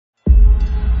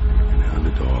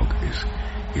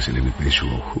is an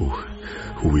individual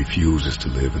who refuses to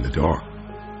live in the dark.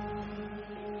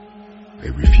 They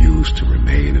refuse to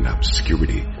remain in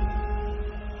obscurity.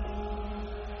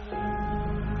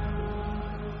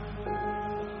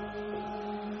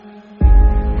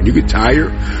 When you get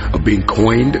tired of being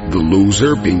coined the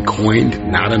loser, being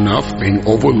coined not enough, being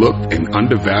overlooked and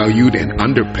undervalued and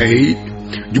underpaid,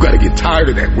 you gotta get tired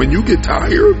of that. When you get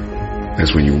tired,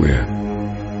 that's when you win.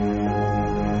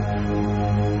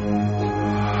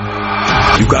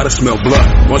 You gotta smell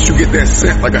blood. Once you get that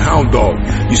scent like a hound dog,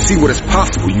 you see what is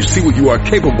possible. You see what you are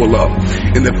capable of.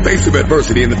 In the face of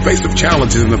adversity, in the face of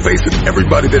challenges, in the face of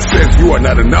everybody that says you are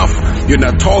not enough, you're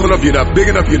not tall enough, you're not big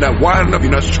enough, you're not wide enough,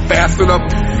 you're not fast enough.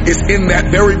 It's in that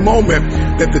very moment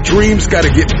that the dreams gotta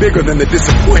get bigger than the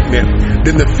disappointment,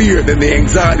 than the fear, than the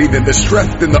anxiety, than the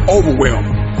stress, than the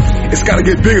overwhelm. It's got to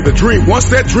get bigger, the dream.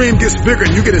 Once that dream gets bigger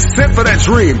and you get a scent for that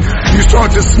dream, you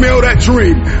start to smell that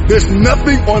dream. There's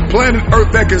nothing on planet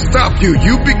Earth that can stop you.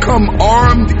 You become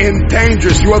armed and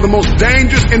dangerous. You are the most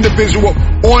dangerous individual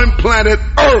on planet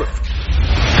Earth.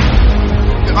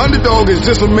 The underdog is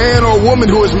just a man or a woman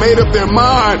who has made up their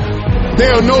mind. They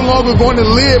are no longer going to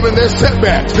live in their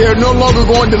setbacks. They are no longer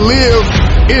going to live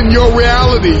in your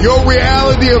reality. Your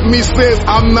reality of me says,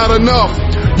 I'm not enough.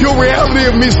 Your reality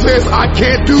of me says, I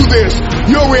can't do this.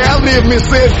 Your reality of me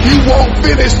says, you won't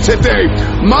finish today.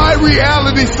 My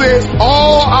reality says,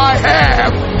 all I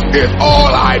have is all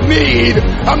I need.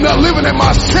 I'm not living in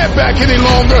my setback any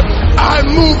longer. I'm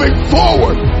moving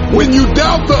forward. When you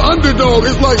doubt the underdog,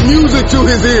 it's like music to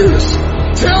his ears.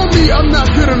 Tell me I'm not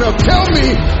good enough. Tell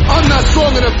me I'm not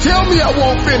strong enough. Tell me I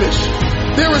won't finish.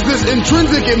 There is this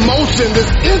intrinsic emotion, this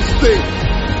instinct.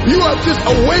 You have just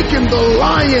awakened the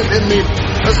lion in me.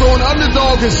 And so an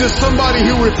underdog is just somebody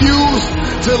who refused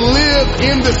to live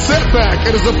in the setback.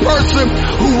 It is a person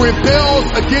who rebels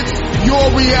against your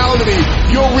reality.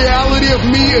 Your reality of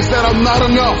me is that I'm not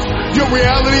enough. Your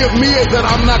reality of me is that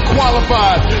I'm not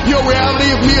qualified. Your reality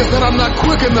of me is that I'm not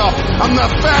quick enough. I'm not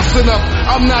fast enough.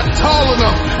 I'm not tall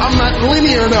enough. I'm not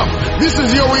linear enough. This is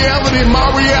your reality.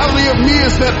 My reality of me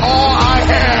is that all I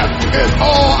have is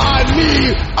all I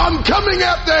need. I'm coming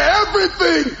after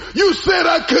everything you said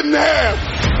I couldn't have.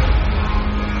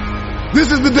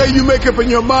 This is the day you make up in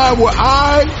your mind where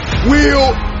I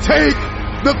will take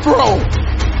the throne.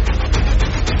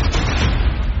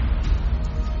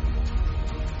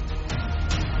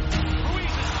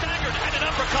 Ruiz is staggered and an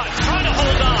uppercut, trying to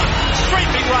hold on,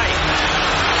 strafing right.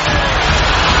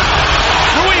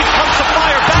 Ruiz comes to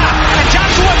fire back, and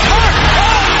Joshua's hurt.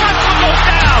 Oh, Joshua goes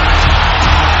down.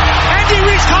 Andy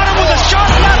Ruiz caught him with a sharp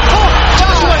left hook.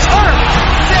 Joshua's hurt.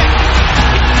 6,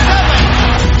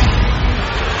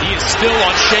 7. He is still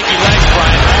on shaky legs,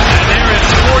 Brian, and there is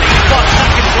 40-plus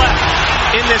seconds left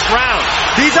in this round.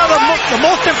 These are the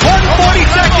most important 40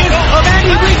 seconds of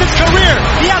Andy Ruiz's career.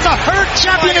 He has a hurt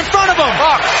champion in front of him.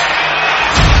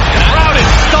 The crowd is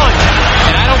stunned.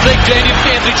 And I don't think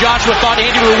Anthony Joshua thought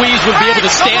Andy Ruiz would be able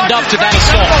to stand up to that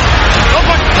assault.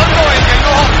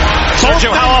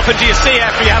 Sergio, how often do you see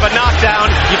after you have a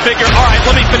knockdown, you figure, all right,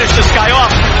 let me finish this guy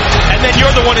off, and then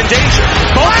you're the one in danger?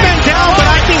 Both men down, but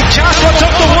I think Joshua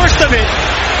took the worst of it.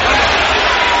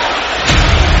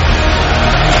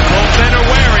 Both men are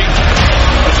wary.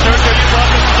 But Sergio, you thought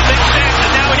this was a big stand,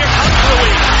 and now here comes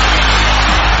Ruiz.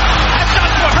 Has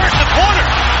Joshua hurt in the corner?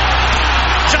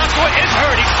 Joshua is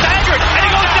hurt. He's staggered, and he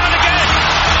goes down again.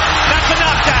 That's a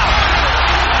knockdown.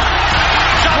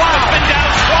 Joshua's been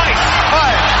down twice.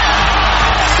 5,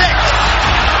 6,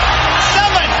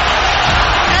 7,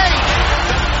 8.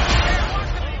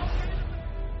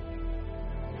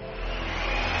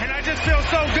 And I just feel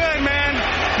so good, man.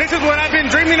 This is what I've been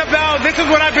dreaming about. This is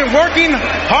what I've been working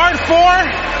hard for.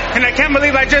 And I can't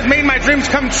believe I just made my dreams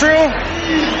come true.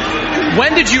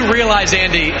 When did you realize,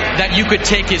 Andy, that you could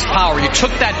take his power? You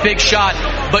took that big shot,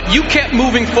 but you kept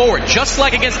moving forward. Just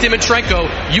like against Dimitrenko,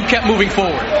 you kept moving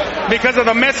forward. Because of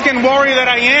the Mexican warrior that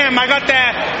I am. I got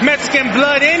that Mexican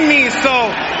blood in me.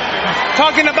 So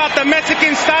talking about the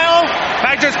Mexican style,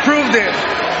 I just proved it.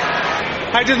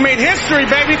 I just made history,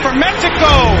 baby, for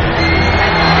Mexico.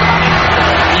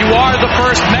 You are the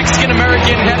first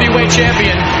Mexican-American heavyweight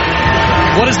champion.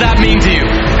 What does that mean to you?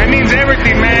 It means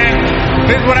everything, man.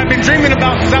 This is what I've been dreaming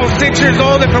about since I was 6 years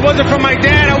old. If it wasn't for my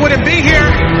dad, I wouldn't be here.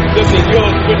 Listen,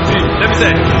 let me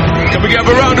say, can we have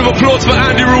a round of applause for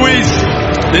Andy Ruiz,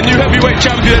 the new heavyweight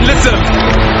champion? Listen.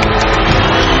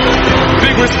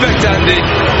 Big respect, Andy.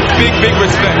 Big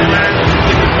respect, man.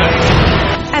 Big respect.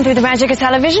 And through the magic of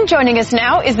television, joining us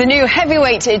now is the new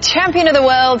heavyweight champion of the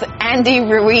world, Andy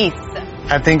Ruiz.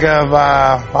 I think of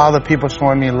all the people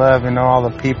showing me love, you know, all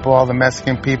the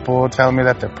Mexican people telling me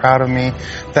that they're proud of me,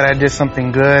 that I did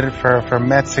something good for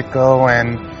Mexico,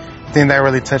 and I think that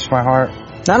really touched my heart.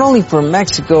 Not only for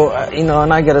Mexico, you know,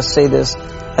 and I gotta say this,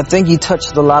 I think you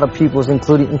touched a lot of people,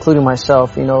 including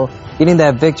myself, you know, getting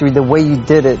that victory, the way you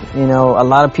did it, you know, a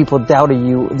lot of people doubted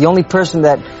you. The only person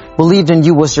that believed in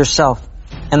you was yourself.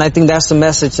 And I think that's the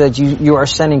message that you are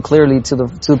sending clearly to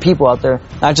the people out there,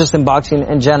 not just in boxing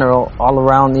in general, all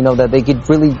around, you know, that they could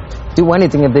really do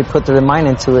anything if they put their mind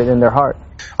into it and their heart.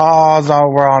 All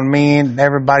were on me.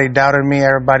 Everybody doubted me.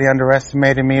 Everybody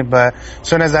underestimated me. But as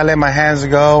soon as I let my hands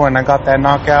go and I got that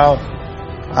knockout,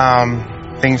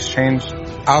 things changed.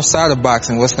 Outside of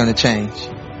boxing, what's going to change?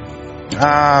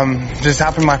 Just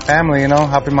helping my family, you know,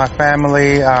 helping my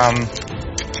family,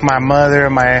 my mother,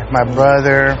 my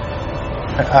brother,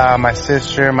 my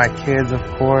sister, my kids, of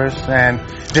course, and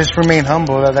just remain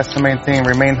humble. That's the main thing.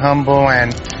 Remain humble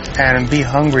and be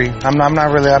hungry. I'm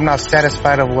not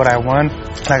satisfied of what I won.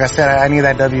 Like I said, I need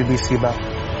that WBC belt.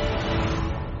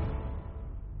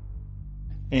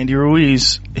 Andy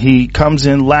Ruiz, he comes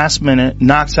in last minute,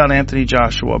 knocks out Anthony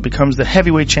Joshua, becomes the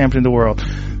heavyweight champion of the world.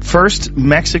 First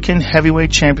Mexican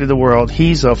heavyweight champion of the world.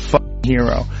 He's a fucking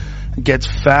hero. Gets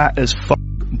fat as fuck.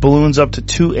 Balloons up to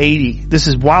 280. This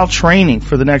is while training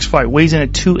for the next fight. Weighs in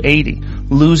at 280.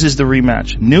 Loses the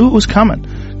rematch. Knew it was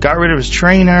coming. Got rid of his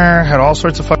trainer. Had all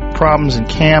sorts of fucking problems in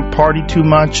camp. Partied too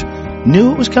much.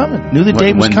 Knew it was coming. Knew the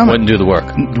date was coming. Wouldn't do the work.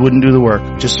 Wouldn't do the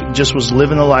work. Just was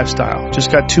living the lifestyle.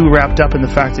 Just got too wrapped up in the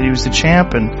fact that he was the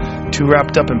champ and too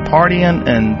wrapped up in partying.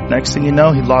 And next thing you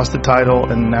know, he lost the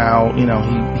title. And now, you know,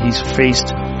 he's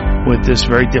faced with this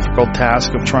very difficult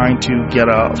task of trying to get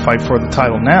a fight for the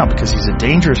title now, because he's a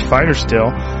dangerous fighter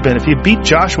still. But if you beat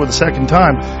Joshua the second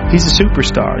time, he's a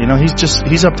superstar. You know,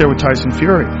 he's up there with Tyson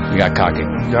Fury. You got cocky.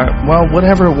 Well,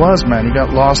 whatever it was, man, he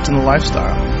got lost in the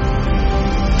lifestyle.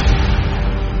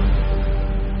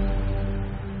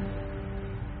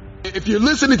 If you're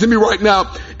listening to me right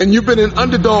now and you've been an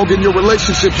underdog in your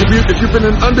relationships, if you've been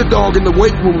an underdog in the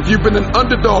weight room, if you've been an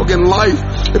underdog in life,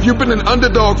 if you've been an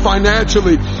underdog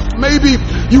financially, maybe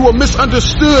you were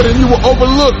misunderstood and you were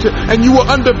overlooked and you were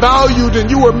undervalued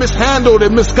and you were mishandled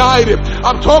and misguided.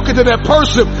 I'm talking to that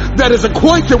person that is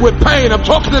acquainted with pain. I'm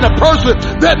talking to that person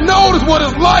that knows what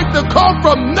it's like to come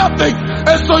from nothing.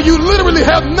 And so you literally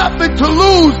have nothing to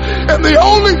lose. And the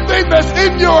only thing that's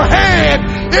in your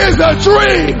hand is a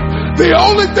dream. The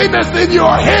only thing that's in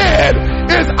your head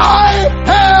is, I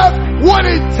have what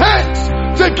it takes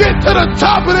to get to the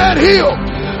top of that hill.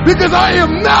 Because I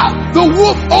am not the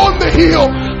wolf on the hill.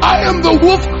 I am the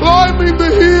wolf climbing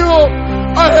the hill.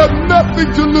 I have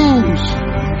nothing to lose.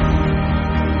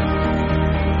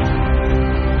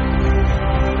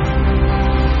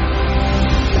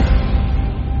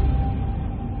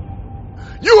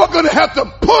 You are going to have to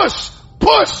push.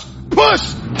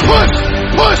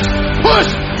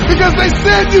 Because they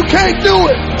said you can't do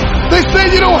it. They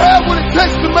said you don't have what it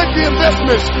takes to make the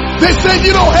investments. They said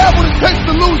you don't have what it takes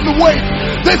to lose the weight.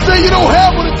 They say you don't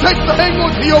have what it takes to hang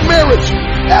on to your marriage.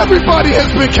 Everybody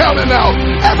has been counted out.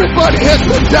 Everybody has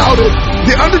been doubted.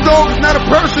 The underdog is not a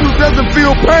person who doesn't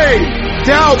feel pain,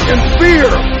 doubt, and fear.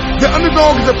 The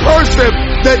underdog is a person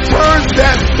that turns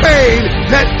that pain,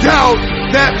 that doubt,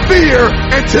 that fear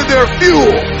into their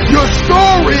fuel. Your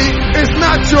story is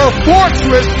not your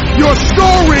fortress. Your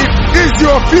story is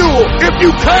your fuel. If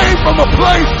you came from a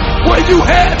place where you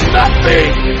had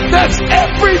nothing, that's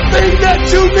everything that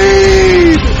you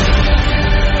need.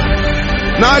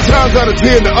 9 times out of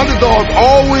 10, the underdog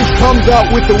always comes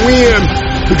out with the win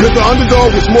because the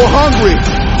underdog is more hungry.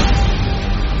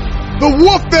 The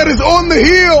wolf that is on the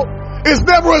hill is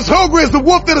never as hungry as the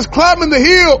wolf that is climbing the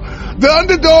hill. The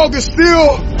underdog is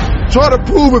still trying to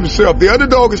prove himself. The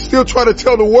underdog is still trying to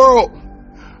tell the world,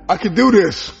 I can do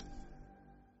this.